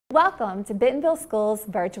Welcome to Bentonville Schools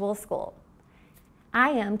Virtual School. I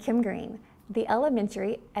am Kim Green, the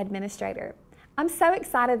Elementary Administrator. I'm so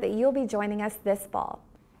excited that you'll be joining us this fall.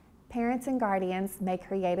 Parents and guardians may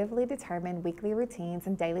creatively determine weekly routines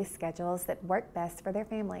and daily schedules that work best for their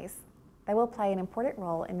families. They will play an important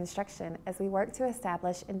role in instruction as we work to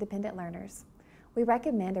establish independent learners. We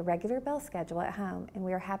recommend a regular bell schedule at home, and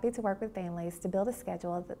we are happy to work with families to build a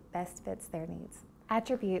schedule that best fits their needs.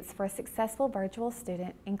 Attributes for a successful virtual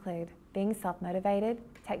student include being self-motivated,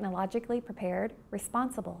 technologically prepared,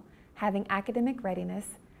 responsible, having academic readiness,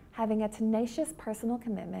 having a tenacious personal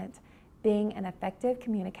commitment, being an effective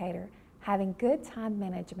communicator, having good time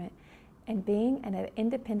management, and being an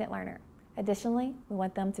independent learner. Additionally, we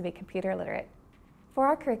want them to be computer literate. For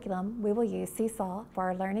our curriculum, we will use Seesaw for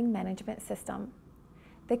our learning management system.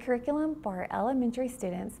 The curriculum for our elementary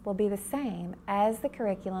students will be the same as the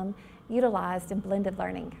curriculum utilized in blended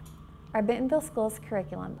learning. Our Bentonville Schools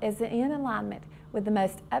curriculum is in alignment with the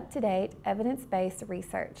most up-to-date evidence-based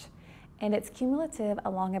research, and it's cumulative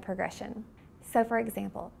along a progression. So for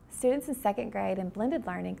example, students in second grade in blended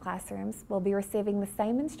learning classrooms will be receiving the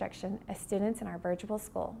same instruction as students in our virtual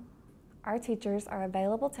school. Our teachers are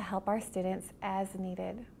available to help our students as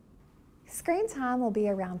needed. Screen time will be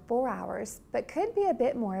around 4 hours, but could be a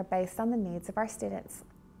bit more based on the needs of our students.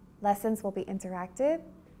 Lessons will be interactive,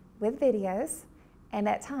 with videos, and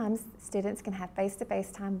at times, students can have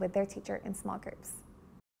face-to-face time with their teacher in small groups.